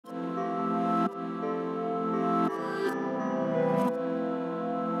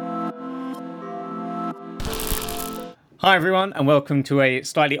Hi everyone, and welcome to a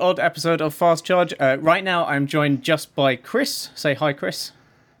slightly odd episode of Fast Charge. Right now, I'm joined just by Chris. Say hi, Chris.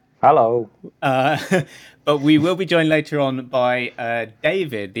 Hello. But we will be joined later on by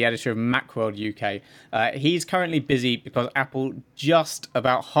David, the editor of Macworld UK. He's currently busy because Apple just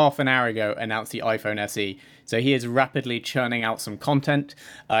about half an hour ago announced the iPhone SE. So he is rapidly churning out some content.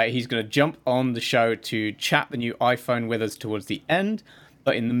 He's going to jump on the show to chat the new iPhone with us towards the end.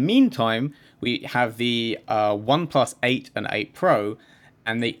 But in the meantime, we have the OnePlus 8 and 8 Pro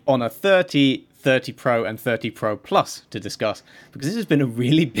and the Honor 30, 30 Pro and 30 Pro Plus to discuss, because this has been a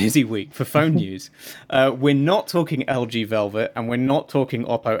really busy week for phone news. We're not talking LG Velvet, and we're not talking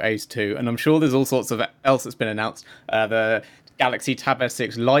Oppo Ace 2, and I'm sure there's all sorts of else that's been announced. The Galaxy Tab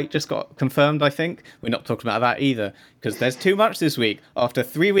S6 Lite just got confirmed, I think. We're not talking about that either, because there's too much this week. After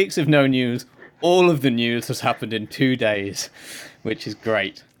 3 weeks of no news, all of the news has happened in 2 days, which is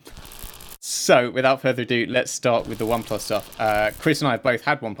great. So, without further ado, let's start with the OnePlus stuff. Chris and I have both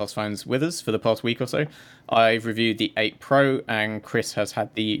had OnePlus phones with us for the past week or so. I've reviewed the 8 Pro, and Chris has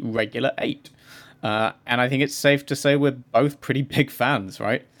had the regular 8. And I think it's safe to say we're both pretty big fans,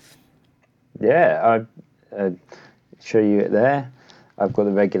 right? Yeah, I'll show you it there. I've got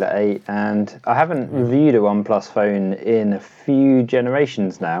the regular 8, and I haven't reviewed a OnePlus phone in a few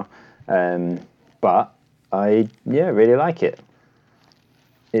generations now, but I really like it.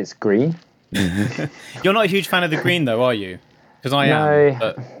 It's green. You're not a huge fan of the green, though, are you? Because I am.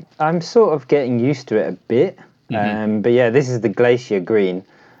 But... I'm sort of getting used to it a bit. But yeah, this is the Glacier green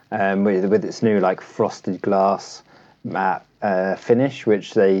with its new like frosted glass matte finish,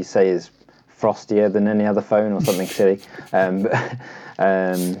 which they say is frostier than any other phone or something silly.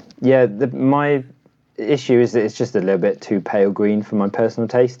 My issue is that it's just a little bit too pale green for my personal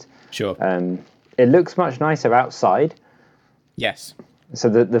taste. Sure. It looks much nicer outside. Yes. So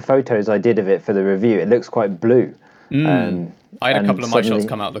the photos I did of it for the review, it looks quite blue. I had a couple of my shots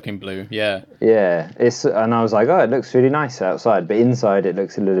come out looking blue. Yeah. Yeah, and I was like, oh, it looks really nice outside, but inside it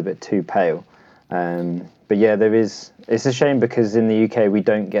looks a little bit too pale. But yeah, it's a shame because in the UK we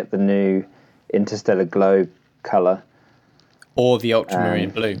don't get the new Interstellar Glow colour. Or the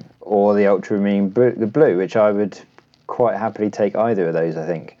ultramarine blue. Or the ultramarine blue, which I would quite happily take either of those, I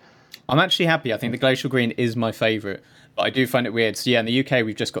think. I'm actually happy. I think the glacial green is my favourite. But I do find it weird. So yeah, in the UK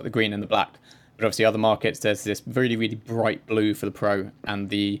we've just got the green and the black. But obviously other markets there's this really, really bright blue for the Pro and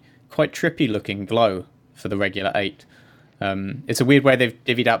the quite trippy looking glow for the regular 8. It's a weird way they've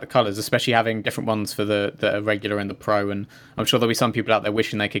divvied out the colours, especially having different ones for the regular and the Pro. And I'm sure there'll be some people out there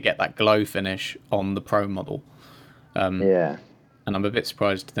wishing they could get that glow finish on the Pro model. Yeah. And I'm a bit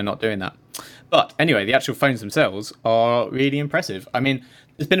surprised they're not doing that. But anyway, the actual phones themselves are really impressive. I mean,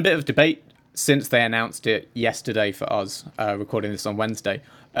 there's been a bit of debate since they announced it yesterday for us, recording this on Wednesday,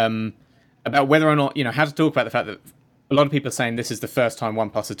 about whether or not, how to talk about the fact that a lot of people are saying this is the first time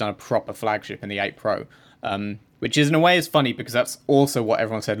OnePlus has done a proper flagship in the 8 Pro, which is in a way is funny because that's also what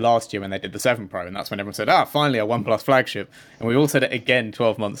everyone said last year when they did the 7 Pro, and that's when everyone said, finally a OnePlus flagship, and we all said it again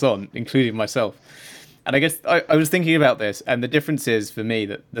 12 months on, including myself. And I guess I was thinking about this, and the difference is for me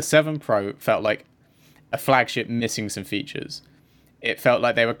that the 7 Pro felt like a flagship missing some features. It felt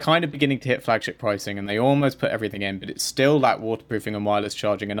like they were kind of beginning to hit flagship pricing and they almost put everything in, but it's still that waterproofing and wireless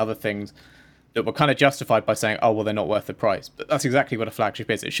charging and other things that were kind of justified by saying, oh, well, they're not worth the price. But that's exactly what a flagship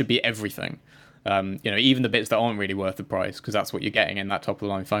is. It should be everything. Even the bits that aren't really worth the price, because that's what you're getting in that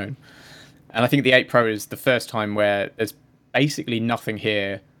top-of-the-line phone. And I think the 8 Pro is the first time where there's basically nothing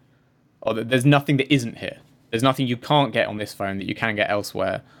here, or there's nothing that isn't here. There's nothing you can't get on this phone that you can get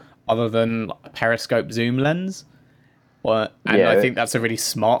elsewhere, other than a periscope zoom lens. I think that's a really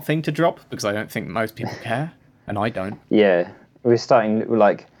smart thing to drop because I don't think most people care, and I don't. Yeah, we were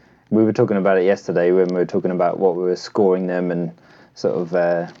talking about it yesterday when we were talking about what we were scoring them and sort of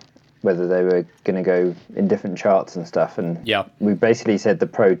whether they were going to go in different charts and stuff. And we basically said the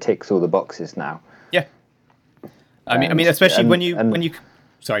Pro ticks all the boxes now. Yeah, I mean, especially when you.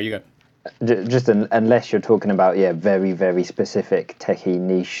 Sorry, you go. Just unless you're talking about very, very specific techie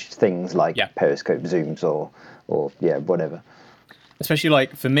niche things like periscope zooms or whatever. Especially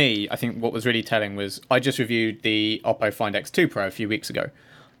like for me, I think what was really telling was I just reviewed the Oppo Find X2 Pro a few weeks ago,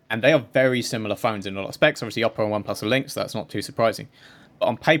 and they are very similar phones in a lot of specs. Obviously, Oppo and OnePlus are linked, so that's not too surprising. But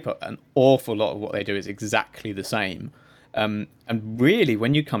on paper, an awful lot of what they do is exactly the same. And really,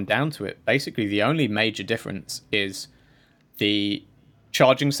 when you come down to it, basically the only major difference is the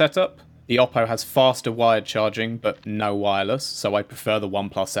charging setup. The Oppo has faster wired charging, but no wireless, so I prefer the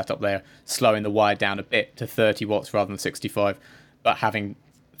OnePlus setup there, slowing the wire down a bit to 30 watts rather than 65, but having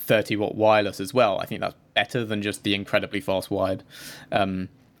 30-watt wireless as well. I think that's better than just the incredibly fast wired.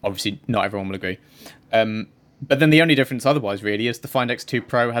 Obviously, not everyone will agree. But then the only difference otherwise really is the Find X2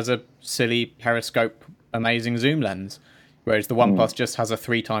 Pro has a silly periscope amazing zoom lens, whereas the OnePlus just has a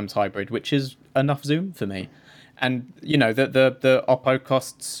 3x hybrid, which is enough zoom for me. And the Oppo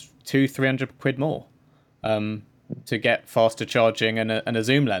costs 200-300 quid more to get faster charging and a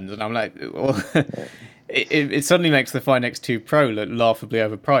zoom lens, and I'm like, well, it suddenly makes the Find X2 Pro look laughably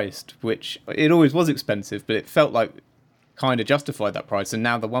overpriced, which it always was expensive, but it felt like kind of justified that price. And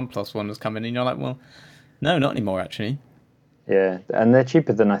now the OnePlus one has come in, and you're like, well, no, not anymore actually. Yeah, and they're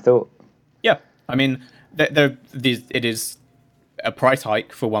cheaper than I thought. Yeah, I mean, it is a price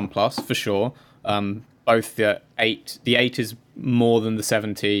hike for OnePlus for sure. Both the 8 is more than the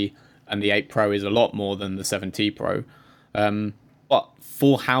 7T, and the 8 Pro is a lot more than the 7T Pro. But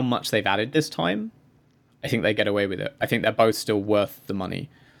for how much they've added this time, I think they get away with it. I think they're both still worth the money.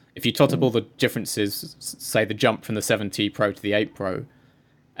 If you tot up all the differences, say the jump from the 7T Pro to the 8 Pro,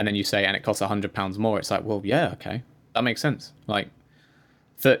 and then you say, and it costs £100 more, it's like, well, yeah, okay, that makes sense. Like,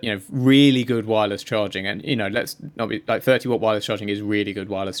 really good wireless charging, and let's not be like 30-watt wireless charging is really good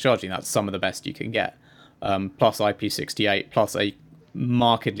wireless charging. That's some of the best you can get. Plus IP68, plus a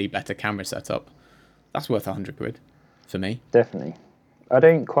markedly better camera setup. That's worth 100 quid for me. Definitely. I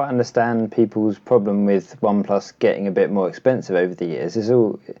don't quite understand people's problem with OnePlus getting a bit more expensive over the years. It's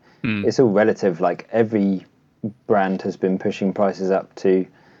all relative. Like every brand has been pushing prices up to,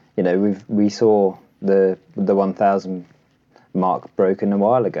 we saw the 1,000 mark broken a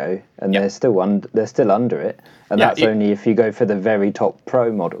while ago, and they're still under it, and that's only if you go for the very top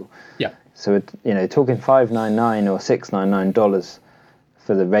Pro model. Yeah. So talking $599 or $699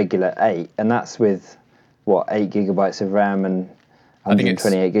 for the regular 8, and that's with 8 gigabytes of RAM and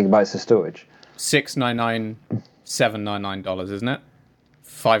 128 gigabytes of storage. $699, $799, isn't it?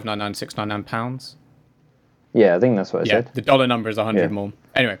 $599, £699. Yeah, I think that's what I said. The dollar number is 100 more.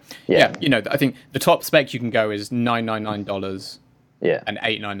 Anyway, I think the top spec you can go is $999 and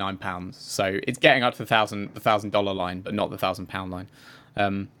 £899. So it's getting up to the $1,000 line, but not the £1,000 line.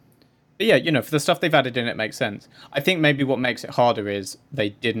 But yeah, for the stuff they've added in, it makes sense. I think maybe what makes it harder is they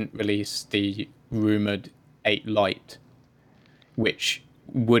didn't release the rumored 8 Lite, which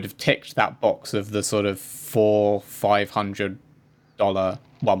would have ticked that box of the sort of $400-500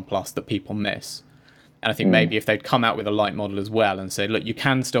 OnePlus that people miss. And I think maybe if they'd come out with a light model as well and say, look, you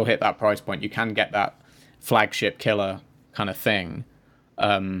can still hit that price point, you can get that flagship killer kind of thing.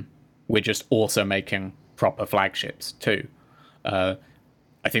 We're just also making proper flagships too. I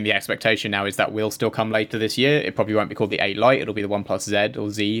think the expectation now is that will still come later this year. It probably won't be called the 8 Lite. It'll be the OnePlus Z or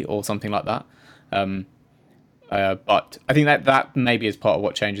Z or something like that. But I think that maybe is part of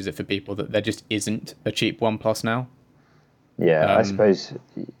what changes it for people, that there just isn't a cheap OnePlus now. Yeah, I suppose,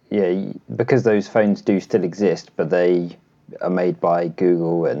 because those phones do still exist, but they are made by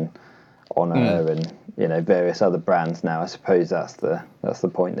Google and Honor and various other brands now. I suppose that's the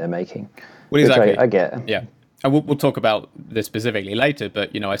point they're making. Well, exactly. I get. Yeah. And we'll talk about this specifically later,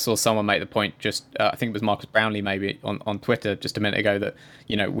 but I saw someone make the point just I think it was Marcus Brownlee maybe on Twitter just a minute ago that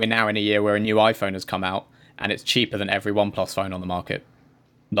we're now in a year where a new iPhone has come out and it's cheaper than every OnePlus phone on the market.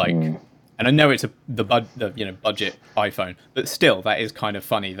 And I know it's the budget iPhone, but still that is kind of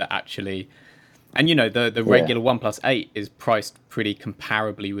funny that actually, and the regular OnePlus 8 is priced pretty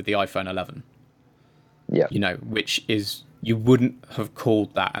comparably with the iPhone 11. Yeah. Which is, you wouldn't have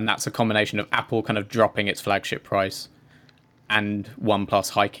called that, and that's a combination of Apple kind of dropping its flagship price and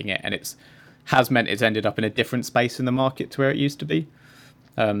OnePlus hiking it, and has meant it's ended up in a different space in the market to where it used to be.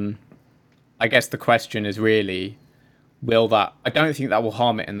 I guess the question is really, I don't think that will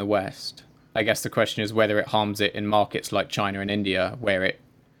harm it in the West. I guess the question is whether it harms it in markets like China and India, where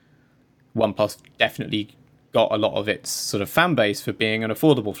OnePlus definitely got a lot of its sort of fan base for being an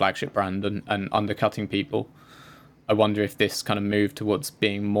affordable flagship brand and undercutting people. I wonder if this kind of move towards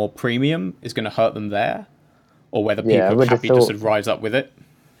being more premium is going to hurt them there, or whether people are happy to sort of rise up with it.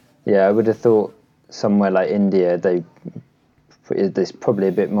 Yeah, I would have thought somewhere like India, there's probably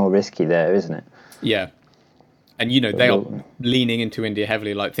a bit more risky there, isn't it? Yeah. And, they are leaning into India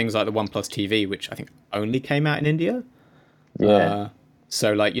heavily, like things like the OnePlus TV, which I think only came out in India. Yeah.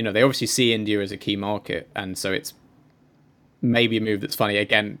 So, they obviously see India as a key market, and so it's maybe a move that's funny.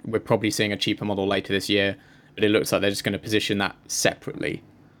 Again, we're probably seeing a cheaper model later this year, but it looks like they're just going to position that separately.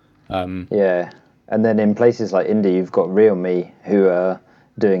 Yeah. And then in places like India, you've got Realme, who are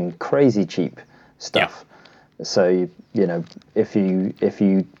doing crazy cheap stuff. Yeah. So, if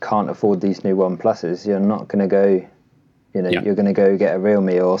you can't afford these new OnePluses, you're not going to go, you're going to go get a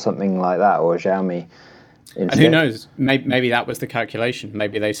Realme or something like that, or a Xiaomi instead. And who knows? Maybe that was the calculation.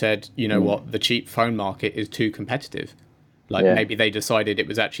 Maybe they said, what, the cheap phone market is too competitive. Like maybe they decided it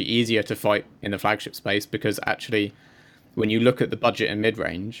was actually easier to fight in the flagship space because actually, when you look at the budget and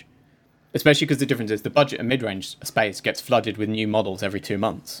mid-range, especially because the difference is the budget and mid-range space gets flooded with new models every 2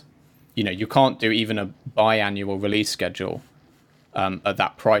 months. You know, you can't do even a biannual release schedule at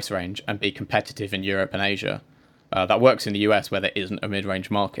that price range and be competitive in Europe and Asia. That works in the US where there isn't a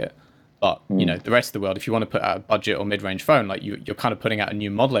mid-range market. But, you know, the rest of the world, if you want to put out a budget or mid-range phone, like you're kind of putting out a new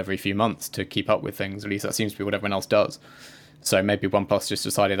model every few months to keep up with things. At least that seems to be what everyone else does. So maybe OnePlus just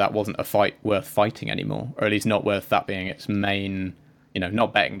decided that wasn't a fight worth fighting anymore, or at least not worth that being its main, you know,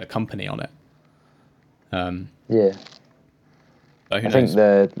 not betting the company on it. Yeah. I think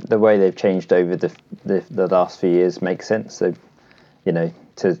the way they've changed over the last few years makes sense. So, you know,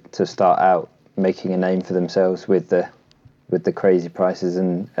 to start out making a name for themselves with the crazy prices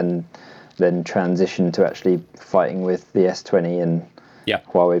and then transition to actually fighting with the S20 and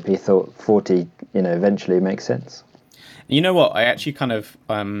Huawei P40, you know, eventually makes sense. You know what? I actually kind of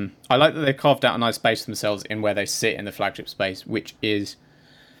I like that they've carved out a nice space for themselves in where they sit in the flagship space, which is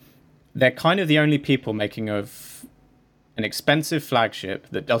they're kind of the only people making of an expensive flagship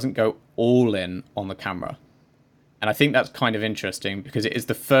that doesn't go all in on the camera. And I think that's kind of interesting because it is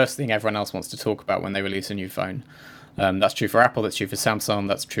the first thing everyone else wants to talk about when they release a new phone. That's true for Apple, that's true for Samsung,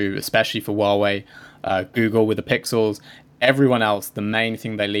 that's true especially for Huawei, Google with the Pixels. Everyone else, the main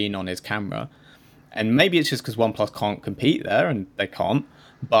thing they lean on is camera. And maybe it's just because OnePlus can't compete there, and they can't.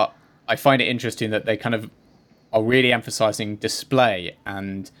 But I find it interesting that they kind of are really emphasizing display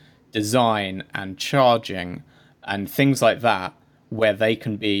and design and charging and things like that, where they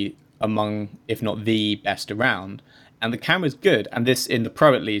can be among, if not the best around. And the camera's good, and this, in the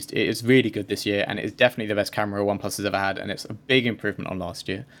Pro at least, it is really good this year, and it is definitely the best camera OnePlus has ever had, and it's a big improvement on last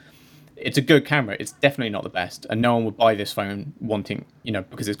year. It's a good camera. It's definitely not the best, and no one would buy this phone wanting, you know,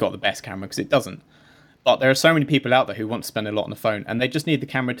 because it's got the best camera, because it doesn't. But there are so many people out there who want to spend a lot on the phone, and they just need the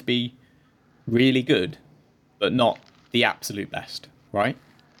camera to be really good, but not the absolute best, right?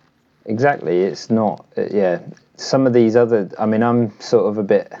 Exactly. It's not, some of these other, I mean,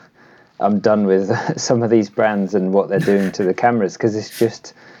 I'm done with some of these brands and what they're doing to the cameras, because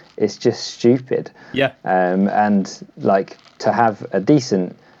it's just stupid. Yeah. And like, to have a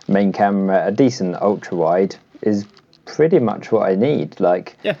decent main camera, a decent ultra wide is pretty much what I need.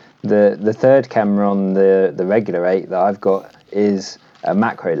 Like, the third camera on the regular 8 that I've got is a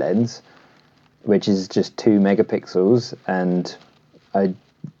macro lens, which is just 2 megapixels, and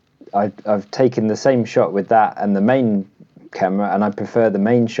I've taken the same shot with that and the main camera, and I prefer the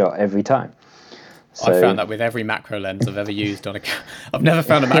main shot every time. So, I found that with every macro lens I've ever used on I've never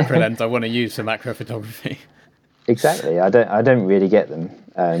found a macro lens I want to use for macro photography. Exactly. I don't really get them.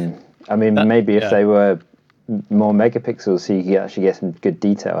 I mean, maybe if they were more megapixels, so you could actually get some good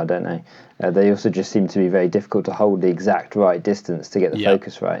detail. I don't know. They also just seem to be very difficult to hold the exact right distance to get the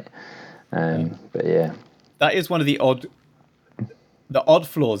focus right. But yeah, that is one of the odd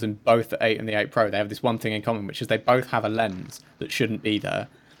flaws in both the 8 and the 8 Pro. They have this one thing in common, which is they both have a lens that shouldn't be there,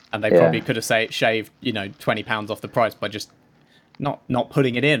 and they probably could have shaved, you know, £20 off the price by just not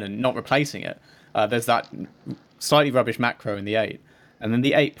putting it in and not replacing it. There's that slightly rubbish macro in the 8, and then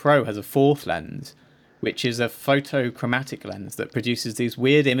the 8 Pro has a fourth lens, which is a photochromatic lens that produces these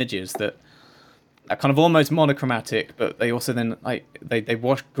weird images that are kind of almost monochromatic, but they also then they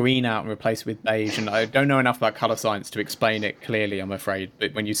wash green out and replace it with beige. And I don't know enough about color science to explain it clearly, I'm afraid.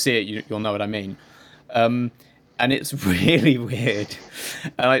 But when you see it, you'll know what I mean. And it's really weird.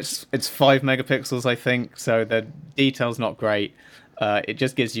 It's 5 megapixels, I think, so the detail's not great. It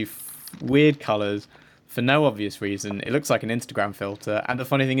just gives you weird colors for no obvious reason. It looks like an Instagram filter, and the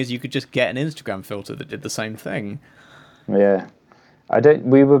funny thing is you could just get an Instagram filter that did the same thing. Yeah.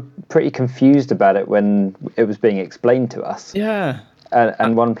 We were pretty confused about it when it was being explained to us. Yeah.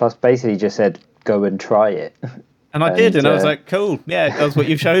 And OnePlus basically just said, go and try it. And I did, and I was like, cool, yeah, it does what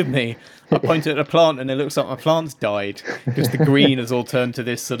you showed me. I pointed at a plant, and it looks like my plant's died, because the green has all turned to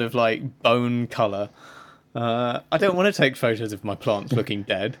this sort of, like, bone colour. I don't want to take photos of my plants looking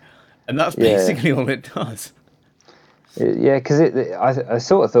dead, and that's basically all it does. Yeah, because I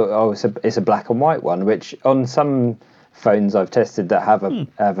sort of thought, it's a black and white one, which on some phones I've tested that have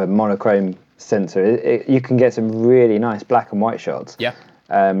a monochrome sensor, you can get some really nice black and white shots. Yeah.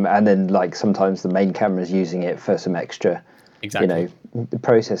 And then, like, sometimes the main camera's using it for some extra,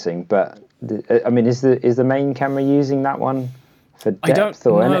 processing. But I mean, is the main camera using that one for depth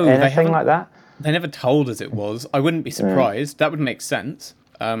or anything like that? They never told us it was. I wouldn't be surprised. That would make sense,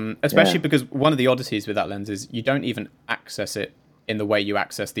 especially because one of the oddities with that lens is you don't even access it in the way you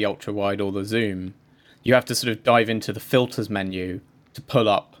access the ultra wide or the zoom. You have to sort of dive into the filters menu to pull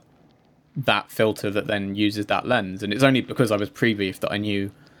up that filter that then uses that lens. And it's only because I was pre-briefed that I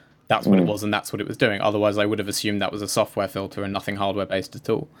knew that's what it was and that's what it was doing. Otherwise, I would have assumed that was a software filter and nothing hardware-based at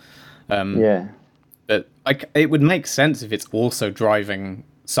all. Yeah. But it would make sense if it's also driving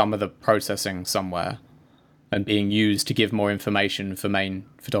some of the processing somewhere and being used to give more information for main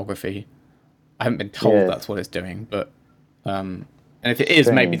photography. I haven't been told that's what it's doing, but and if it is,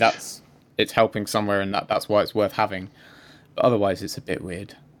 maybe it's helping somewhere, and that's why it's worth having. But otherwise, it's a bit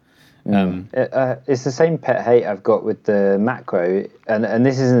weird. It's the same pet hate I've got with the macro, and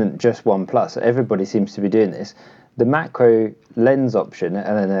this isn't just OnePlus. Everybody seems to be doing this. The macro lens option,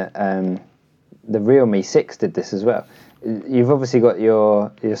 and then the Realme 6 did this as well. You've obviously got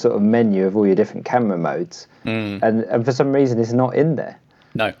your sort of menu of all your different camera modes, and for some reason it's not in there.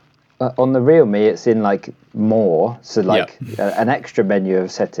 No. On the Realme, it's in like more, so like an extra menu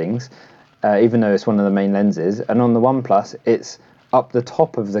of settings, even though it's one of the main lenses. And on the OnePlus, it's up the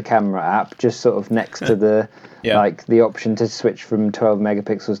top of the camera app, just sort of next to the like the option to switch from 12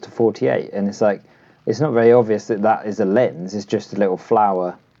 megapixels to 48. And it's like, it's not very obvious that is a lens. It's just a little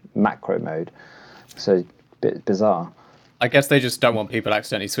flower macro mode. So a bit bizarre. I guess they just don't want people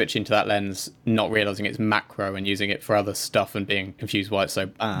accidentally switching to that lens, not realizing it's macro and using it for other stuff and being confused why it's so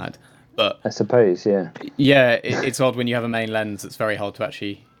bad. But I suppose, yeah. Yeah, it's odd when you have a main lens that's very hard to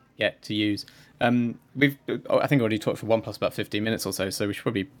actually get to use. We've, I think, already talked for OnePlus about 15 minutes or so we should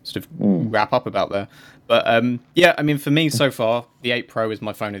probably sort of wrap up about there. But yeah, I mean, for me so far, the 8 Pro is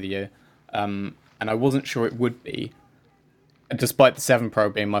my phone of the year. And I wasn't sure it would be, despite the 7 Pro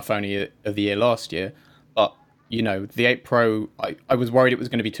being my phone of the year last year. But, you know, the 8 Pro, I was worried it was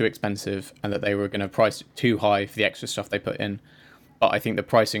going to be too expensive and that they were going to price it too high for the extra stuff they put in. But I think the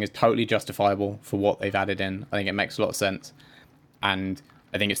pricing is totally justifiable for what they've added in. I think it makes a lot of sense. And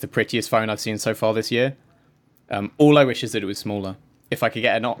I think it's the prettiest phone I've seen so far this year. All I wish is that it was smaller. If I could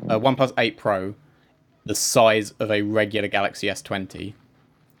get a OnePlus 8 Pro the size of a regular Galaxy S20,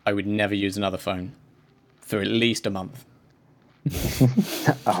 I would never use another phone for at least a month.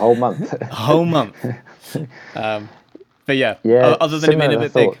 A whole month. A whole month. But yeah, other than it being a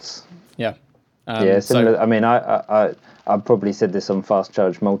bit thoughts. big. Yeah. Similar. I mean, I've probably said this on Fast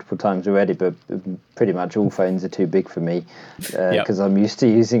Charge multiple times already, but pretty much all phones are too big for me because I'm used to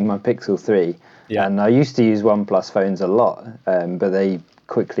using my Pixel 3. And I used to use OnePlus phones a lot, but they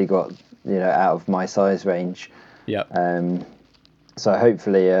quickly got out of my size range. So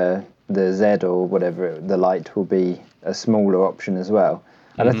hopefully the Z or whatever, the Lite, will be a smaller option as well.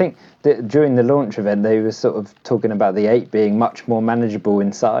 And I think that during the launch event, they were sort of talking about the 8 being much more manageable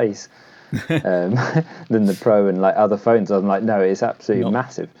in size than the Pro and like other phones. I'm like, no, it's absolutely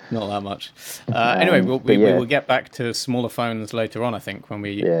massive. Not that much. Anyway, we will get back to smaller phones later on, I think, when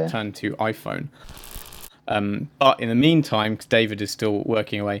we turn to iPhone. But in the meantime, because David is still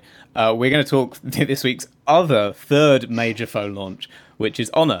working away, we're going to talk this week's third major phone launch, which is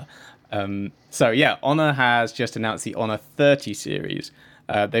Honor. Honor has just announced the Honor 30 series.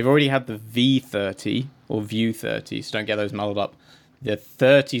 They've already had the V30 or View 30, so don't get those muddled up. The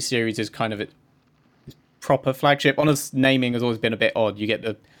 30 series is kind of its proper flagship. Honor's naming has always been a bit odd. You get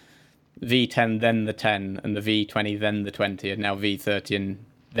the V10, then the 10, and the V20, then the 20, and now V30, and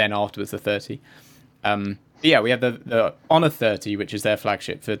then afterwards the 30. We have the Honor 30, which is their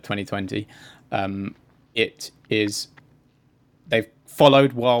flagship for 2020. They've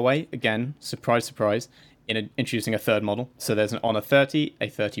followed Huawei, again, surprise, surprise, in introducing a third model. So there's an Honor 30, a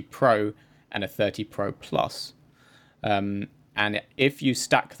 30 Pro, and a 30 Pro Plus. And if you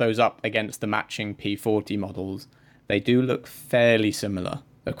stack those up against the matching P40 models, they do look fairly similar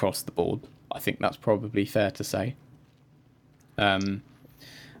across the board. I think that's probably fair to say.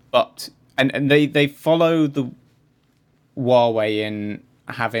 But they follow the Huawei in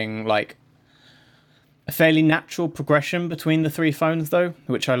having like a fairly natural progression between the three phones, though,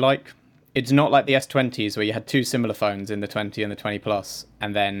 which I like. It's not like the S20s where you had two similar phones in the 20 and the 20 Plus,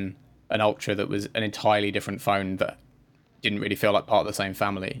 and then an Ultra that was an entirely different phone that didn't really feel like part of the same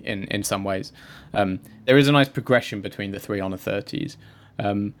family in some ways. There is a nice progression between the three Honor 30s.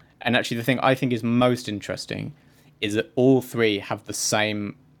 And actually the thing I think is most interesting is that all three have the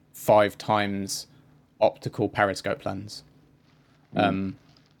same 5x optical periscope lens.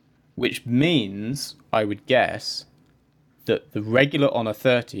 Which means, I would guess, that the regular Honor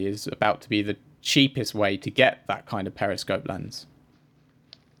 30 is about to be the cheapest way to get that kind of periscope lens.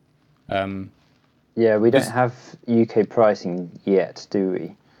 We don't have UK pricing yet, do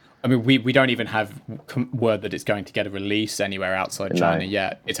we? I mean, we don't even have word that it's going to get a release anywhere outside China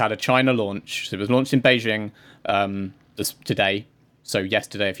yet. It's had a China launch. So it was launched in Beijing today, so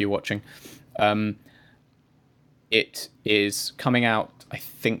yesterday if you're watching. It is coming out, I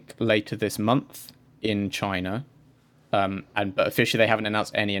think, later this month in China. But officially they haven't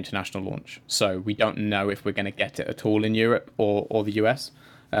announced any international launch, so we don't know if we're going to get it at all in Europe or the US.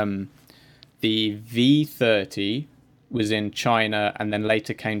 The V30 was in China and then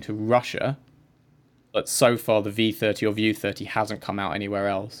later came to Russia, but so far the V30 or View 30 hasn't come out anywhere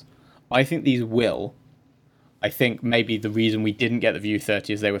else. I think these will. I think maybe the reason we didn't get the View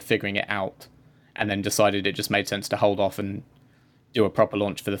 30 is they were figuring it out and then decided it just made sense to hold off and do a proper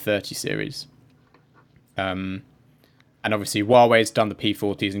launch for the 30 series. And obviously, Huawei's done the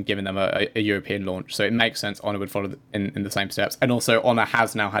P40s and given them a European launch, so it makes sense Honor would follow in the same steps. And also, Honor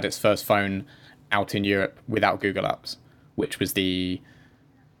has now had its first phone out in Europe without Google Apps, which was the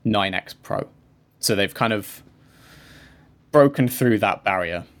 9X Pro. So they've kind of broken through that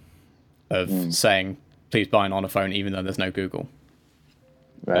barrier of saying, please buy an Honor phone, even though there's no Google.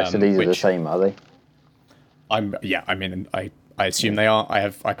 Right, so these are the same, are they? I assume they are.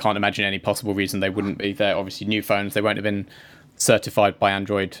 I can't imagine any possible reason they wouldn't be. They're obviously new phones. They won't have been certified by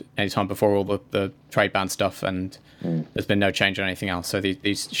Android anytime before all the trade ban stuff, and there's been no change on anything else. So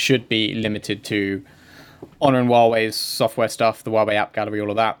these should be limited to Honor and Huawei's software stuff, the Huawei App Gallery,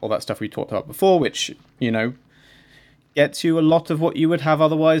 all that stuff we talked about before, which, gets you a lot of what you would have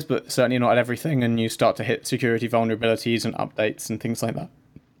otherwise, but certainly not at everything, and you start to hit security vulnerabilities and updates and things like that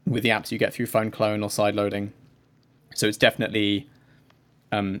with the apps you get through phone clone or sideloading. So it's definitely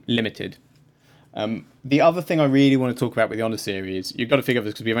limited. The other thing I really want to talk about with the Honor series, you've got to figure out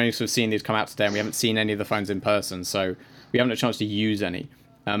this because we've only sort of seen these come out today and we haven't seen any of the phones in person, so we haven't had a chance to use any.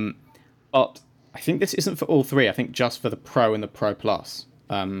 But I think this isn't for all three. I think just for the Pro and the Pro Plus,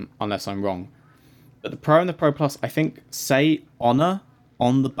 unless I'm wrong. But the Pro and the Pro Plus, I think, say Honor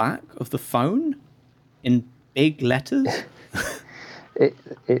on the back of the phone in big letters.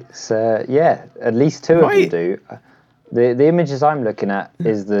 It's at least two of them do. The images I'm looking at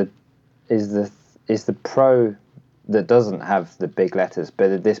is the Pro that doesn't have the big letters,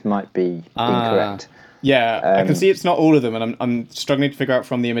 but this might be incorrect. Yeah, I can see it's not all of them, and I'm struggling to figure out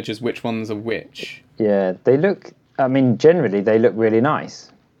from the images which ones are which. Yeah, they look. I mean, generally they look really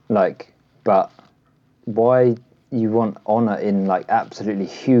nice. But why you want Honor in absolutely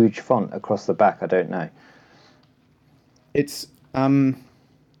huge font across the back? I don't know. It's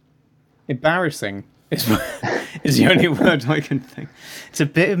embarrassing. Is the only word I can think. It's a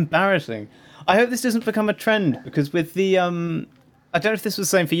bit embarrassing. I hope this doesn't become a trend, because with the I don't know if this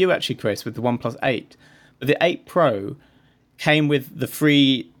was the same for you actually, Chris, with the OnePlus 8, but the 8 Pro came with the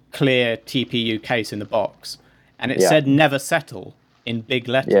free clear TPU case in the box, and it said "Never Settle" in big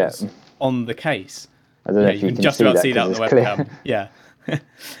letters on the case. I don't know if you can just about see that on the webcam. Clear. Yeah.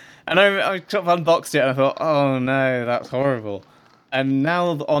 And I sort of unboxed it and I thought, oh no, that's horrible. And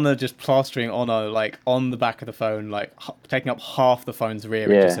now the Honor just plastering Honor on the back of the phone, taking up half the phone's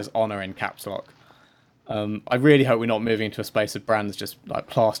rear. It just says Honor in caps lock. I really hope we're not moving into a space of brands just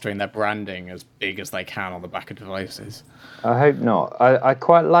plastering their branding as big as they can on the back of devices. I hope not. I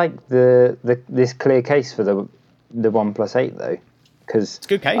quite like this clear case for the OnePlus 8 though, because it's a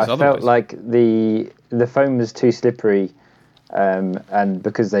good case. I felt like the phone was too slippery. And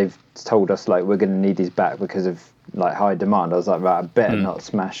because they've told us we're going to need these back because of high demand, I was like, right, I better not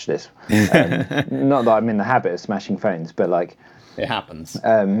smash this. Not that I'm in the habit of smashing phones, but it happens.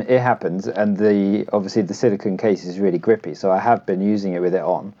 It happens, and obviously the silicone case is really grippy, so I have been using it with it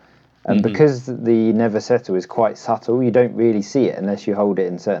on. And because the Never Settle is quite subtle, you don't really see it unless you hold it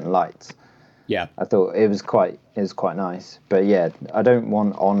in certain lights. Yeah, I thought it was quite nice, but yeah, I don't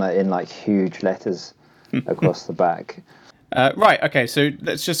want Honor in huge letters across the back. Right, okay, so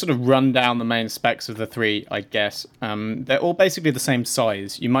let's just sort of run down the main specs of the three, I guess. They're all basically the same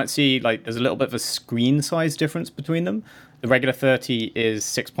size. You might see there's a little bit of a screen size difference between them. The regular 30 is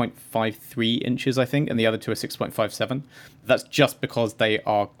 6.53 inches, I think, and the other two are 6.57. That's just because they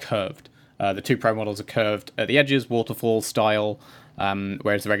are curved. The two Pro models are curved at the edges, waterfall style,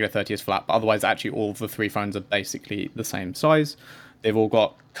 whereas the regular 30 is flat. But otherwise, actually, all of the three phones are basically the same size. They've all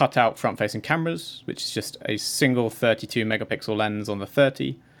got cut-out front-facing cameras, which is just a single 32-megapixel lens on the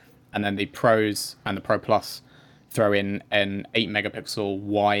 30, and then the Pros and the Pro Plus throw in an 8-megapixel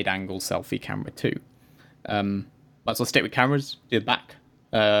wide-angle selfie camera too. Might as well stick with cameras, do the back,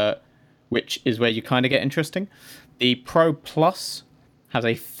 which is where you kind of get interesting. The Pro Plus has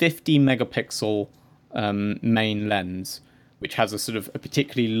a 50-megapixel main lens, which has a sort of a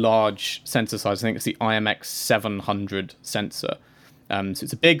particularly large sensor size. I think it's the IMX 700 sensor. So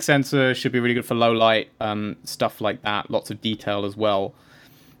it's a big sensor, should be really good for low light, stuff like that, lots of detail as well.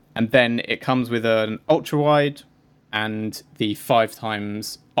 And then it comes with an ultra wide and the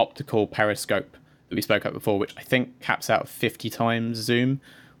 5x optical periscope that we spoke about before, which I think caps out 50 times zoom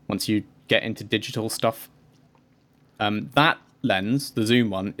once you get into digital stuff. That lens, the zoom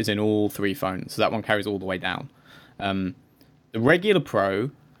one, is in all three phones, so that one carries all the way down. The regular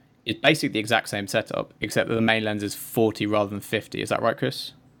Pro is basically the exact same setup, except that the main lens is 40 rather than 50. Is that right,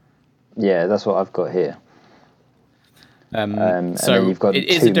 Chris? Yeah, that's what I've got here. And so then you've got 2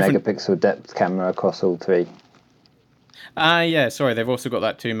 different megapixel depth camera across all three. Yeah, sorry, they've also got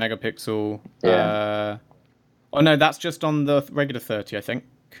that 2 megapixel. Yeah. Oh no, that's just on the regular 30, I think.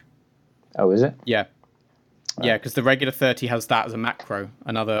 Oh, is it? Yeah. Yeah, because the regular 30 has that as a macro,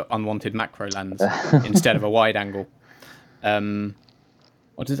 another unwanted macro lens, instead of a wide angle.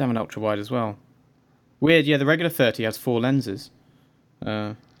 Or does it have an ultra wide as well? Weird, yeah, the regular 30 has 4 lenses.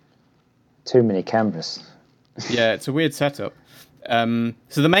 Too many cameras. Yeah, it's a weird setup. So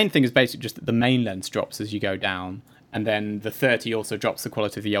the main thing is basically just that the main lens drops as you go down, and then the 30 also drops the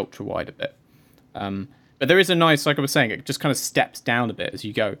quality of the ultra wide a bit. But there is a nice, like I was saying, it just kind of steps down a bit as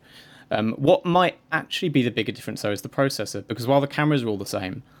you go. What might actually be the bigger difference, though, is the processor, because while the cameras are all the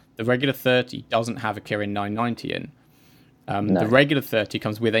same, the regular 30 doesn't have a Kirin 990 in. No. The regular 30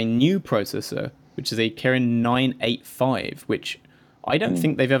 comes with a new processor, which is a Kirin 985, which I don't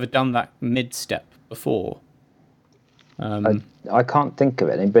think they've ever done that mid-step before. I can't think of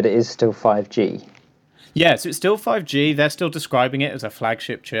any, but it is still 5G. Yeah, so it's still 5G. They're still describing it as a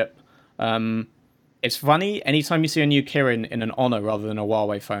flagship chip. It's funny, anytime you see a new Kirin in an Honor rather than a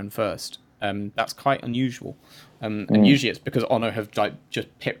Huawei phone first, that's quite unusual. And usually it's because Honor have just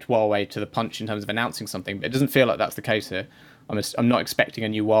pipped Huawei to the punch in terms of announcing something, but it doesn't feel like that's the case here. I'm not expecting a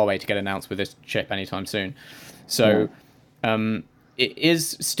new Huawei to get announced with this chip anytime soon. So it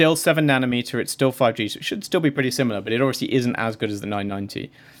is still 7 nanometer, it's still 5G, so it should still be pretty similar, but it obviously isn't as good as the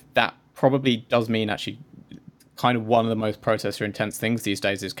 990. That probably does mean actually kind of one of the most processor intense things these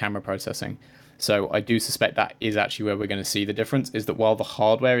days is camera processing. So I do suspect that is actually where we're going to see the difference, is that while the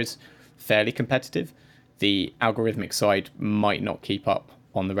hardware is fairly competitive, the algorithmic side might not keep up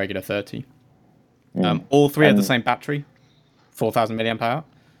on the regular 30. All three have the same battery, 4,000 milliamp hour.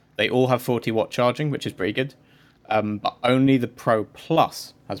 They all have 40-watt charging, which is pretty good. But only the Pro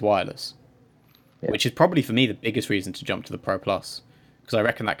Plus has wireless, which is probably, for me, the biggest reason to jump to the Pro Plus, because I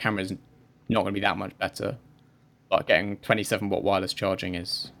reckon that camera is not going to be that much better, but getting 27-watt wireless charging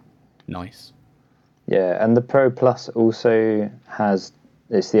is nice. Yeah, and the Pro Plus also has,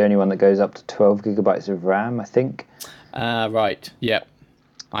 it's the only one that goes up to 12 gigabytes of RAM, I think. Right, yep.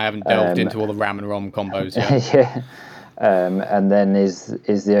 I haven't delved into all the RAM and ROM combos yet. Yeah. And then is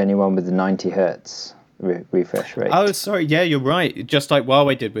the only one with the 90 hertz refresh rate. Oh, sorry, yeah, you're right. Just like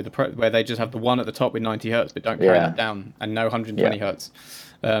Huawei did with the Pro, where they just have the one at the top with 90 hertz, but don't carry that down, and no 120 hertz.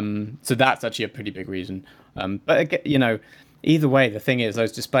 So that's actually a pretty big reason. But, either way, the thing is,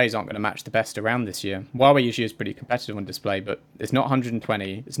 those displays aren't going to match the best around this year. Huawei usually is pretty competitive on display, but it's not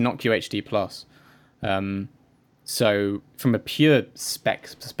 120, it's not QHD+. So from a pure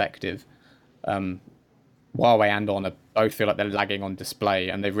specs perspective, Huawei and Honor both feel like they're lagging on display,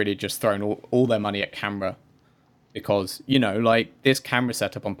 and they've really just thrown all their money at camera, because, this camera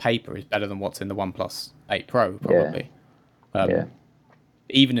setup on paper is better than what's in the OnePlus 8 Pro, probably.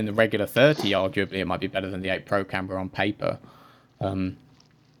 Even in the regular 30, arguably, it might be better than the 8 Pro camera on paper.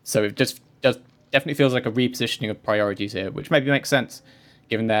 So it just definitely feels like a repositioning of priorities here, which maybe makes sense,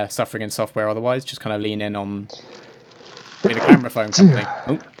 given they're suffering in software otherwise. Just kind of lean in on being a camera phone company.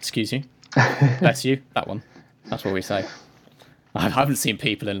 Oh, excuse you. Bless you. That one. That's what we say. I haven't seen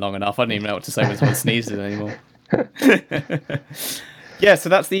people in long enough. I don't even know what to say when someone sneezes anymore. Yeah, so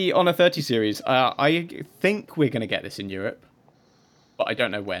that's the Honor 30 series. I think we're going to get this in Europe, but I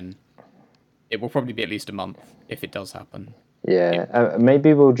don't know when. It will probably be at least a month if it does happen. Yeah,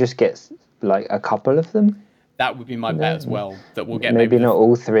 maybe we'll just get like a couple of them. That would be my bet as well. That we'll get maybe not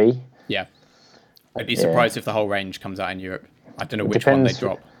all 3. Yeah, I'd be surprised if the whole range comes out in Europe. I don't know which one they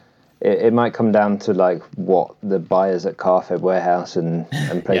drop. It might come down to like what the buyers at Carfed Warehouse and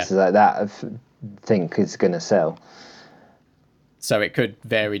places like that think is going to sell. So it could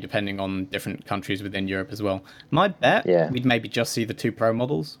vary depending on different countries within Europe as well. My bet, we'd maybe just see the 2 Pro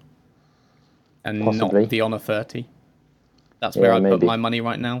models and possibly not the Honor 30. That's where I'd put my money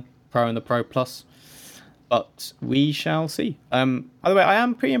right now, Pro and the Pro Plus. But we shall see. By the way, I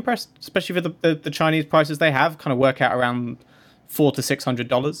am pretty impressed, especially for the Chinese prices they have, kind of work out around $400 to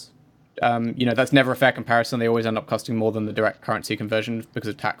 $600. That's never a fair comparison. They always end up costing more than the direct currency conversion because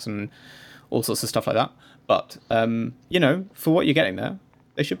of tax and all sorts of stuff like that. But, for what you're getting there,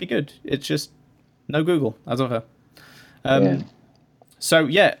 they should be good. It's just no Google, as ever. So,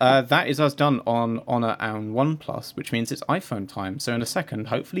 that is us done on Honor and OnePlus, which means it's iPhone time. So in a second,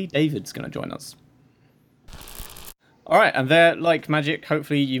 hopefully David's going to join us. All right, and there, like magic,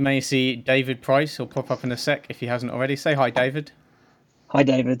 hopefully you may see David Price. He'll pop up in a sec if he hasn't already. Say hi, David. Hi,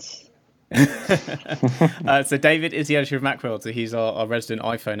 David. So David is the editor of Macworld, so he's our resident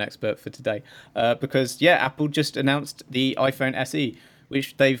iPhone expert for today. Because Apple just announced the iPhone SE,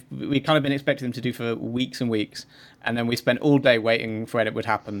 which we kind of been expecting them to do for weeks and weeks, and then we spent all day waiting for when it would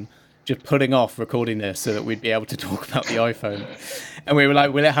happen, just putting off recording this so that we'd be able to talk about the iPhone. And we were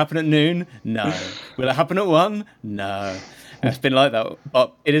like, will it happen at noon? No. Will it happen at 1? No. And it's been like that,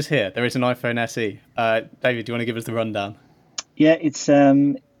 but it is here. There is an iPhone SE. David, do you want to give us the rundown? Yeah, it's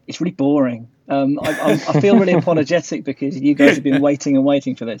really boring. I feel really apologetic because you guys have been waiting and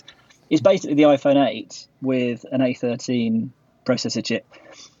waiting for this. It's basically the iPhone 8 with an A13 processor chip,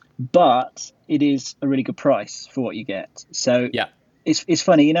 but it is a really good price for what you get. So yeah. It's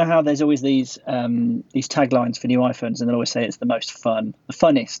funny, you know how there's always these taglines for new iPhones, and they'll always say it's the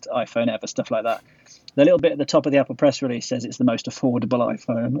funnest iPhone ever, stuff like that. The little bit at the top of the Apple press release says it's the most affordable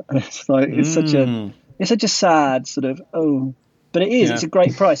iPhone, and it's like it's such a sad sort of but it is. Yeah. It's a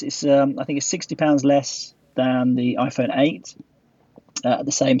great price. It's I think it's £60 less than the iPhone 8,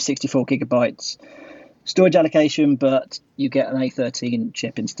 the same 64 gigabytes storage allocation, but you get an A13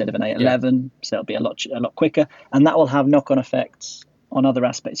 chip instead of an A11, so it'll be a lot quicker, and that will have knock-on effects on other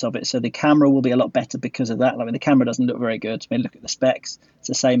aspects of it. So the camera will be a lot better because of that. I mean, the camera doesn't look very good. I mean, look at the specs. It's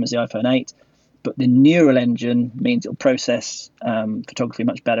the same as the iPhone 8, but the neural engine means it'll process photography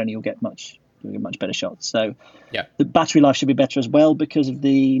much better, and you'll get much better shots. So the battery life should be better as well because of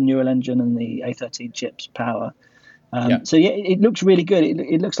the neural engine and the A13 chip's power. So it looks really good.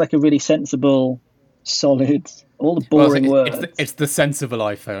 It looks like a really sensible, solid, all the boring words. It's the sensible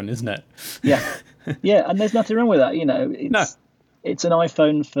iPhone, isn't it? Yeah, and there's nothing wrong with that. It's an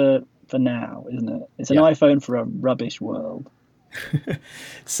iPhone for now, isn't it? It's an iPhone for a rubbish world.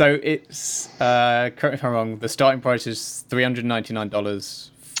 So it's correct me if I'm wrong, the starting price is $399,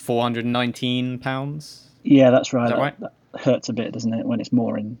 £419. Yeah, that's right. Is that right? That hurts a bit, doesn't it, when it's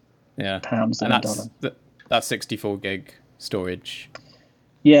more in pounds than in dollars. That's 64 gig storage.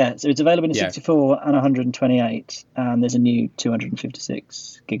 Yeah, so it's available in 64 and 128, and there's a new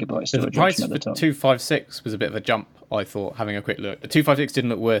 256 gigabyte storage. The price for 256 was a bit of a jump, I thought, having a quick look. The 256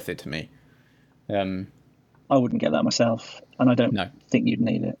 didn't look worth it to me. I wouldn't get that myself, and I don't think you'd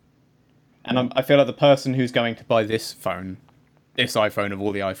need it. And I feel like the person who's going to buy this iPhone of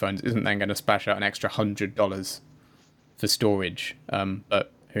all the iPhones, isn't then going to splash out an extra $100 for storage.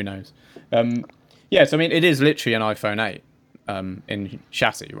 But who knows? So I mean, it is literally an iPhone 8. In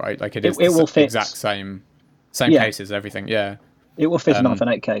chassis, right? Like it will fit exact same cases, everything. Yeah, it will fit an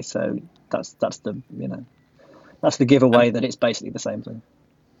iPhone 8 case. So that's the giveaway that it's basically the same thing.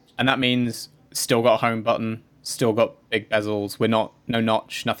 And that means still got a home button, still got big bezels. No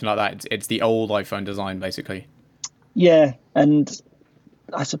notch, nothing like that. It's the old iPhone design, basically. Yeah, and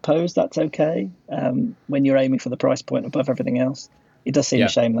I suppose that's okay when you're aiming for the price point above everything else. It does seem a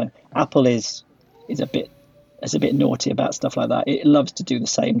shame though. Apple is a bit naughty about stuff like that. It loves to do the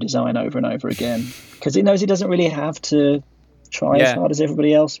same design over and over again because it knows it doesn't really have to try as hard as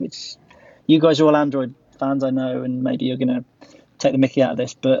everybody else, which you guys are all Android fans, I know, and maybe you're going to take the mickey out of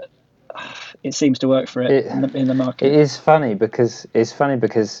this, but it seems to work for it in the market. It is funny because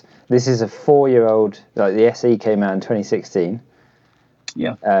this is a 4-year-old, like the SE came out in 2016.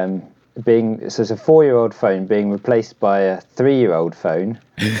 Yeah. It's a 4-year-old phone being replaced by a 3-year-old phone,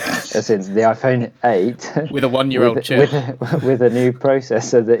 as in the iPhone 8 with a 1-year-old chip with a new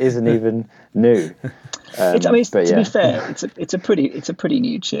processor that isn't even new. To be fair, it's a pretty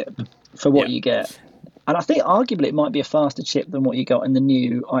new chip for what you get, and I think arguably it might be a faster chip than what you got in the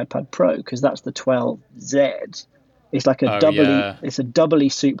new iPad Pro because that's the 12Z. It's like it's a doubly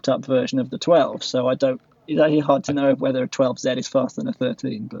souped up version of the 12. So it's actually hard to know whether a 12Z is faster than a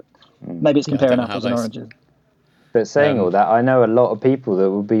 13, but. Maybe it's comparing apples and oranges. But saying all that, I know a lot of people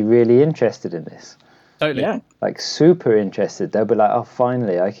that will be really interested in this. Totally. Yeah. Like super interested. They'll be like, oh,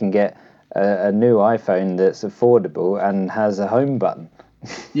 finally I can get a new iPhone that's affordable and has a home button.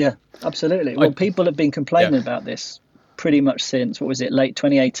 Yeah, absolutely. Well, people have been complaining about this pretty much since, late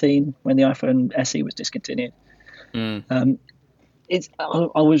 2018 when the iPhone SE was discontinued. I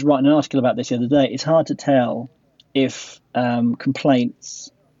was writing an article about this the other day. It's hard to tell if complaints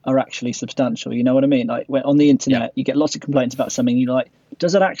are actually substantial. You know what I mean? Like on the internet, you get lots of complaints about something. You're like,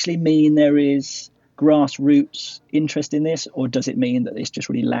 does it actually mean there is grassroots interest in this, or does it mean that it's just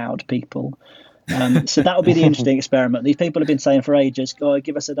really loud people? So that would be the interesting experiment. These people have been saying for ages,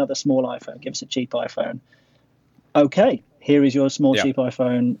 give us another small iPhone, give us a cheap iPhone. Okay, here is your small cheap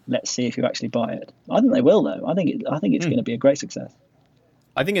iPhone. Let's see if you actually buy it. I think they will, though. I think it's going to be a great success.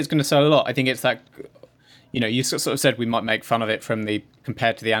 I think it's going to sell a lot. I think it's that. you sort of said we might make fun of it from the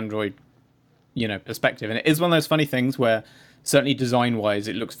compared to the Android, perspective, and it is one of those funny things where certainly design-wise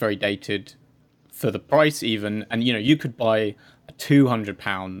it looks very dated for the price even, and you could buy a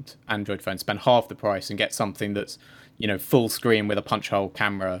 £200 Android phone, spend half the price, and get something that's full screen with a punch hole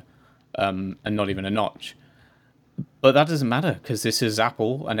camera, and not even a notch. But that doesn't matter because this is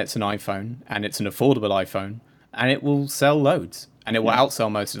Apple and it's an iPhone and it's an affordable iPhone and it will sell loads and it will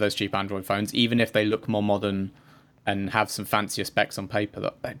outsell most of those cheap Android phones, even if they look more modern and have some fancier specs on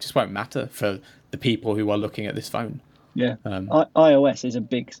paper. That just won't matter for the people who are looking at this phone. Yeah, iOS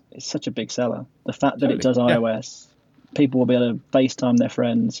is such a big seller. The fact that it does iOS, people will be able to FaceTime their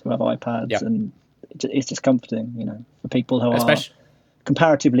friends who have iPads, and it's just comforting, for people who are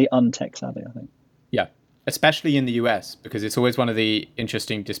comparatively untech savvy, I think. Yeah, especially in the US, because it's always one of the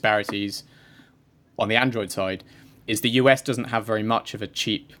interesting disparities on the Android side, is the US doesn't have very much of a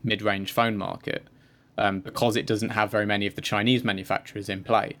cheap mid-range phone market, because it doesn't have very many of the Chinese manufacturers in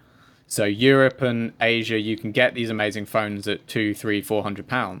play. So Europe and Asia, you can get these amazing phones at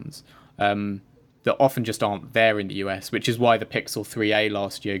 £200-400 that often just aren't there in the US, which is why the Pixel 3a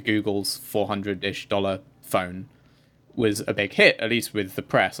last year, Google's $400-ish phone, was a big hit, at least with the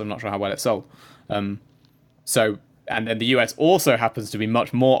press. I'm not sure how well it sold. And then the US also happens to be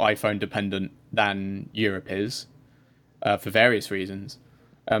much more iPhone dependent than Europe is, for various reasons.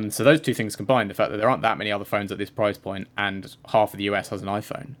 So those two things combined, the fact that there aren't that many other phones at this price point and half of the US has an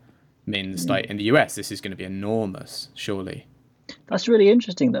iPhone, means like in the US this is going to be enormous, surely. That's really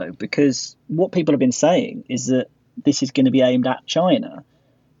interesting though, because what people have been saying is that this is going to be aimed at China,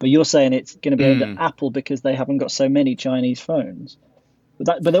 but you're saying it's going to be aimed at Apple because they haven't got so many Chinese phones.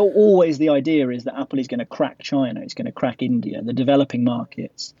 But always the idea is that Apple is going to crack China, it's going to crack India, the developing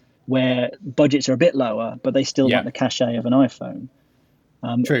markets where budgets are a bit lower, but they still want the cachet of an iPhone.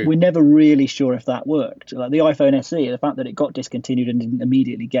 True. We're never really sure if that worked. Like the iPhone SE, the fact that it got discontinued and didn't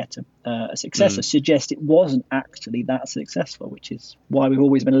immediately get a successor suggests it wasn't actually that successful, which is why we've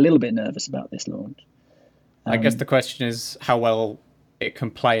always been a little bit nervous about this launch. I guess the question is how well it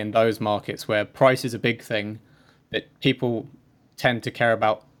can play in those markets where price is a big thing, that people tend to care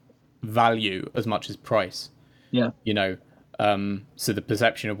about value as much as price. Yeah. So the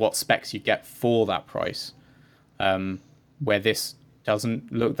perception of what specs you get for that price, where this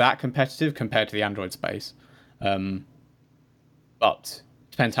doesn't look that competitive compared to the Android space. But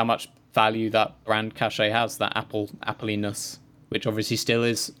depends how much value that brand cachet has, that Apple-iness, which obviously still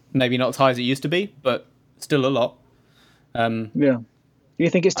is maybe not as high as it used to be, but still a lot. Do you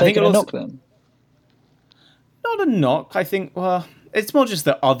think it's taken a knock then? Not a knock. I think, it's more just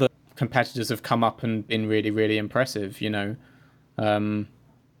that other competitors have come up and been really, really impressive, and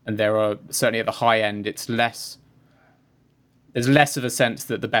there are, certainly at the high end, there's less of a sense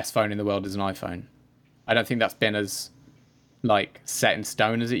that the best phone in the world is an iPhone. I don't think that's been as set in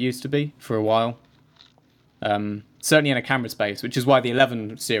stone as it used to be for a while. Certainly in a camera space, which is why the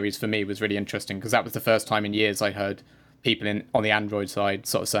 11 series for me was really interesting, because that was the first time in years I heard people on the Android side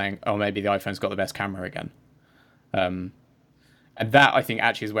sort of saying, oh, maybe the iPhone's got the best camera again. And that, I think,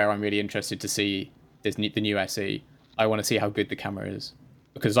 actually is where I'm really interested to see the new SE. I want to see how good the camera is.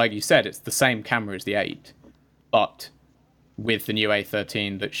 Because like you said, it's the same camera as the 8, but with the new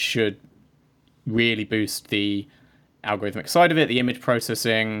A13 that should really boost the algorithmic side of it, the image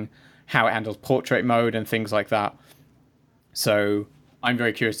processing, how it handles portrait mode and things like that. So I'm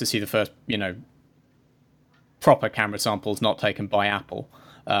very curious to see the first, proper camera samples not taken by Apple,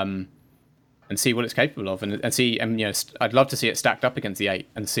 and see what it's capable of, and see, I'd love to see it stacked up against the 8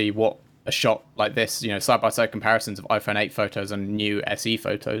 and see what a shot like this, side-by-side comparisons of iPhone 8 photos and new SE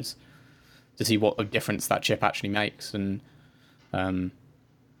photos, to see what a difference that chip actually makes. And because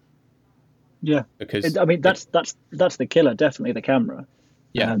that's the killer, definitely the camera.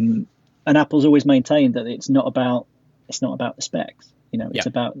 And Apple's always maintained that it's not about the specs, it's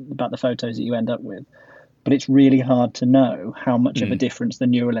about the photos that you end up with. But it's really hard to know how much of a difference the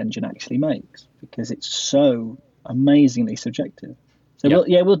neural engine actually makes, because it's so amazingly subjective. So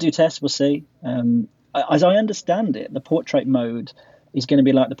we'll do tests, we'll see. As I understand it, the portrait mode is going to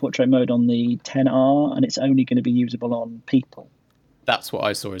be like the portrait mode on the 10R, and it's only going to be usable on people. That's what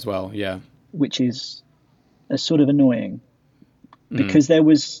I saw as well, yeah. Which is a sort of annoying, because I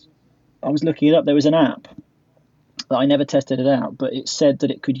was looking it up, there was an app that I never tested it out, but it said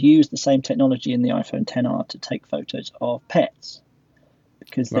that it could use the same technology in the iPhone 10R to take photos of pets,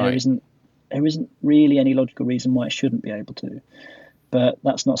 because there isn't really any logical reason why it shouldn't be able to. But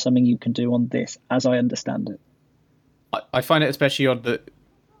that's not something you can do on this, as I understand it. I find it especially odd that,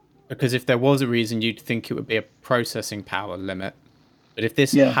 because if there was a reason, you'd think it would be a processing power limit, But if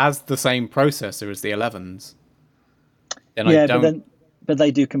this has the same processor as the 11s, then I Yeah, don't. but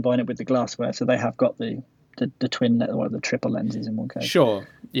they do combine it with the glassware, so they have got the twin or the triple lenses in one case. Sure,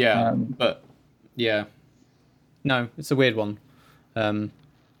 yeah, but yeah, no, it's a weird one. But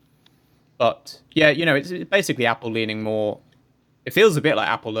yeah, it's basically Apple leaning more. It feels a bit like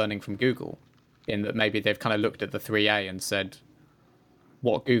Apple learning from Google, in that maybe they've kind of looked at the 3A and said,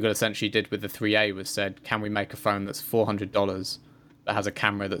 what Google essentially did with the 3A was said, can we make a phone that's $400 that has a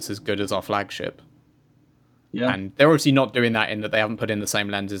camera that's as good as our flagship? Yeah. And they're obviously not doing that in that they haven't put in the same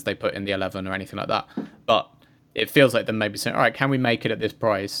lenses they put in the 11 or anything like that. But it feels like them maybe saying, all right, can we make it at this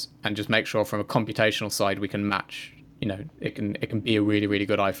price and just make sure from a computational side we can match, it can be a really, really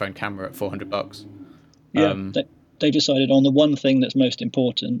good iPhone camera at $400. Yeah, they decided on the one thing that's most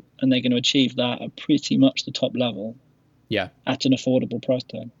important, and they're going to achieve that at pretty much the top level. Yeah. At an affordable price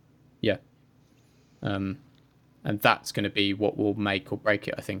tag. Yeah. And that's going to be what will make or break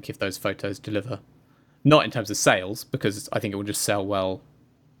it, I think, if those photos deliver. Not in terms of sales, because I think it will just sell well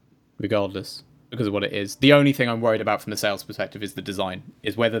regardless, because of what it is. The only thing I'm worried about from the sales perspective is the design,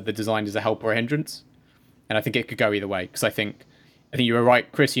 is whether the design is a help or a hindrance. And I think it could go either way, because I think you were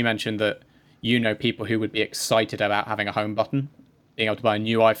right, Chris, you mentioned that people who would be excited about having a home button, being able to buy a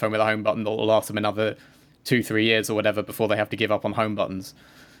new iPhone with a home button that will last them another 2-3 years or whatever before they have to give up on home buttons.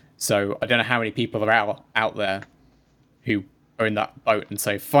 So I don't know how many people are out there who are in that boat and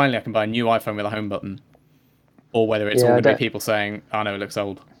say, finally I can buy a new iPhone with a home button, or whether it's all going to be people saying, oh no, it looks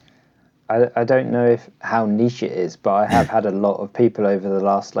old. I don't know how niche it is, but I have had a lot of people over the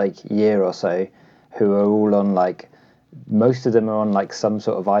last year or so who are all on most of them are on some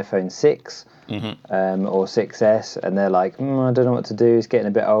sort of iPhone 6 or 6S, and they're like, I don't know what to do, it's getting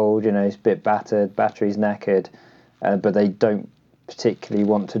a bit old, it's a bit battered, battery's knackered, but they don't particularly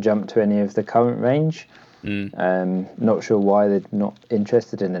want to jump to any of the current range. Not sure why they're not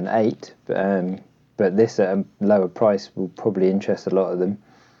interested in an 8, but this at a lower price will probably interest a lot of them.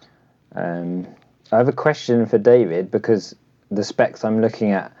 I have a question for David, because the specs I'm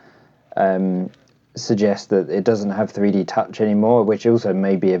looking at suggest that it doesn't have 3D touch anymore, which also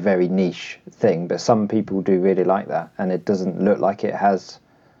may be a very niche thing, but some people do really like that, and it doesn't look like it has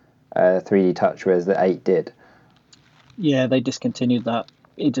 3D touch, whereas the 8 did. Yeah, they discontinued that.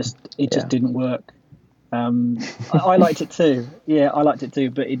 It just didn't work. I liked it too. Yeah, I liked it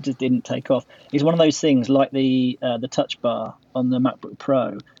too, but it just didn't take off. It's one of those things like the touch bar on the MacBook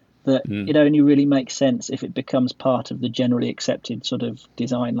Pro that it only really makes sense if it becomes part of the generally accepted sort of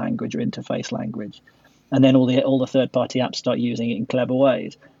design language or interface language, and then all the third-party apps start using it in clever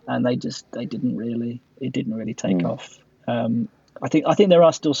ways, and it didn't really take off. I think there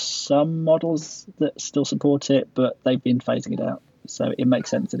are still some models that still support it, but they've been phasing it out, so it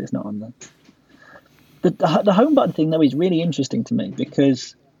makes sense that it's not on there. The home button thing, though, is really interesting to me,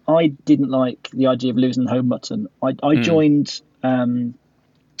 because I didn't like the idea of losing the home button. I joined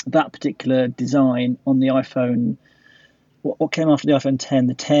that particular design on the iPhone. What came after the iPhone 10?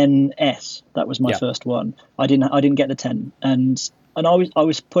 The 10s. That was my first one. I didn't get the 10, and I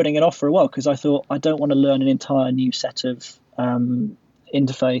was putting it off for a while, because I thought I don't want to learn an entire new set of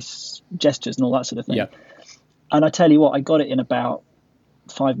interface gestures and all that sort of thing. Yeah. And I tell you what, I got it in about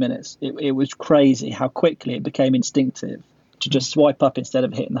 5 minutes. It was crazy how quickly it became instinctive to just swipe up instead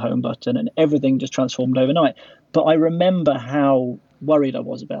of hitting the home button, and everything just transformed overnight. But I remember how worried I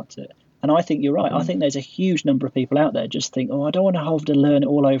was about it, and I think you're right. I think there's a huge number of people out there just think, I don't want to have to learn it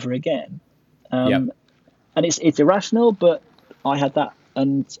all over again. And it's irrational, but I had that,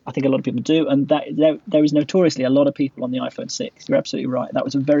 and I think a lot of people do, and that there is notoriously a lot of people on the iPhone 6. You're absolutely right. That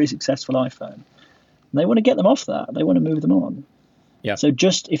was a very successful iPhone, and they want to get them off that. They want to move them on. Yeah. So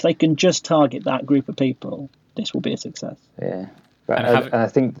if they can just target that group of people, this will be a success. Yeah. But I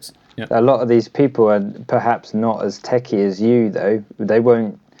think a lot of these people are perhaps not as techie as you, though.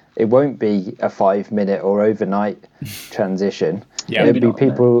 It won't be a 5-minute or overnight transition. Yeah,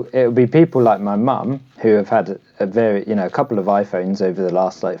 it'll be people like my mum, who have had a couple of iPhones over the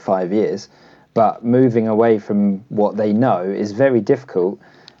last 5 years, but moving away from what they know is very difficult.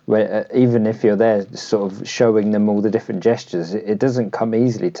 Where even if you're there sort of showing them all the different gestures, it doesn't come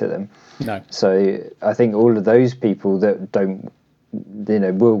easily to them. No. So I think all of those people that don't,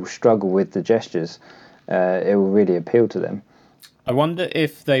 will struggle with the gestures, it will really appeal to them. I wonder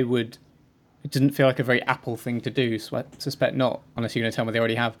if they would. It didn't feel like a very Apple thing to do, so I suspect not, unless you're going to tell me they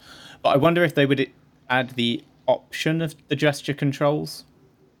already have. But I wonder if they would add the option of the gesture controls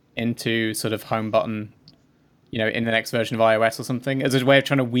into sort of home button, in the next version of iOS or something, as a way of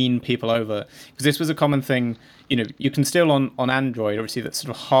trying to wean people over. Because this was a common thing, you can still on Android, obviously that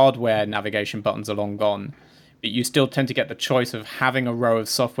sort of hardware navigation buttons are long gone, but you still tend to get the choice of having a row of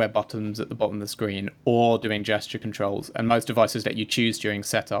software buttons at the bottom of the screen or doing gesture controls. And most devices let you choose during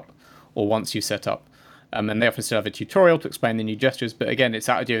setup or once you set up. And they often still have a tutorial to explain the new gestures. But again, it's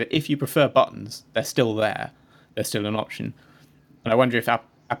that idea that if you prefer buttons, they're still there. They're still an option. And I wonder if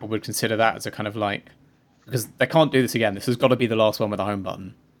Apple would consider that as a kind of like, because they can't do this again. This has got to be the last one with a home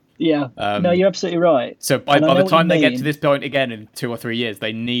button. Yeah. No, you're absolutely right. So by the time they get to this point again in 2 or 3 years,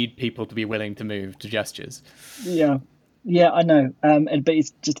 they need people to be willing to move to gestures. Yeah. Yeah, I know. But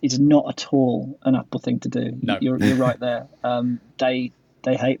it's not at all an Apple thing to do. No. You're right there.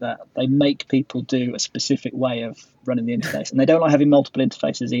 They hate that. They make people do a specific way of running the interface, and they don't like having multiple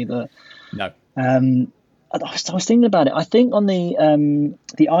interfaces either. No. I was thinking about it. I think on the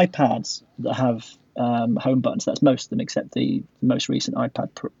iPads that have home buttons, that's most of them except the most recent iPad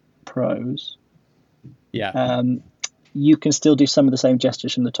Pros. Yeah. You can still do some of the same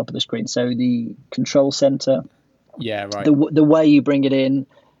gestures from the top of the screen. So the control center. Yeah, right. The way you bring it in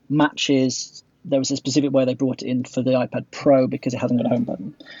matches. There was a specific way they brought it in for the iPad Pro because it hasn't got a home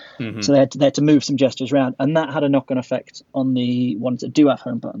button. Mm-hmm. So they had to move some gestures around, and that had a knock-on effect on the ones that do have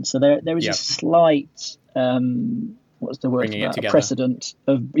home buttons. So there is a slight what's the word? A precedent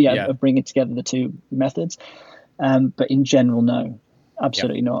of bringing together the two methods. But in general, no,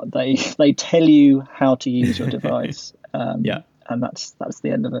 absolutely not. They tell you how to use your device, and that's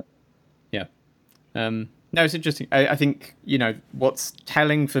the end of it. Yeah. No, it's interesting. I think, what's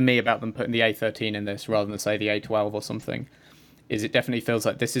telling for me about them putting the A13 in this rather than, say, the A12 or something is it definitely feels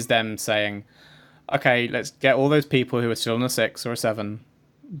like this is them saying, okay, let's get all those people who are still on a 6 or a 7,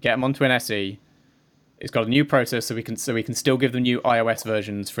 get them onto an SE. It's got a new processor, so we can still give them new iOS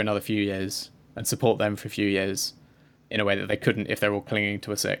versions for another few years and support them for a few years in a way that they couldn't if they're all clinging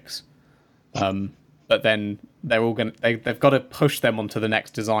to a 6. But then they're all they've got to push them onto the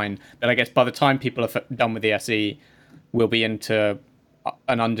next design. But I guess by the time people are done with the SE, we'll be into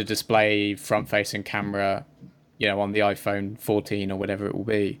an under-display front-facing camera, on the iPhone 14 or whatever it will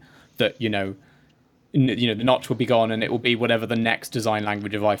be. That the notch will be gone, and it will be whatever the next design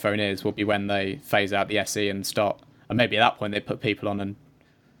language of iPhone is. Will be when they phase out the SE and start. And maybe at that point they put people on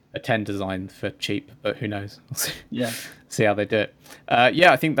a 10 design for cheap, but who knows? We'll see. Yeah. See how they do it.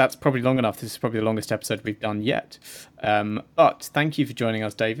 I think that's probably long enough. This is probably the longest episode we've done yet. But thank you for joining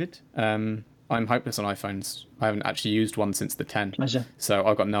us, David. I'm hopeless on iPhones. I haven't actually used one since the 10. Pleasure. So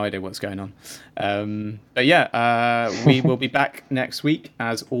I've got no idea what's going on. We will be back next week,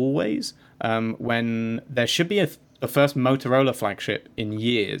 as always, when there should be the first Motorola flagship in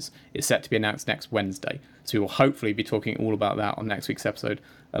years. It's set to be announced next Wednesday. So we will hopefully be talking all about that on next week's episode,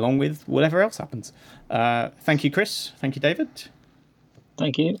 along with whatever else happens. Thank you, Chris. Thank you, David.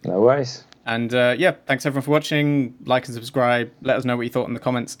 Thank you. No worries. And thanks everyone for watching. Like and subscribe. Let us know what you thought in the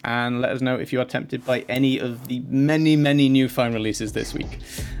comments, and let us know if you are tempted by any of the many, many new phone releases this week.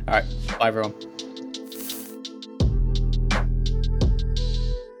 All right. Bye, everyone.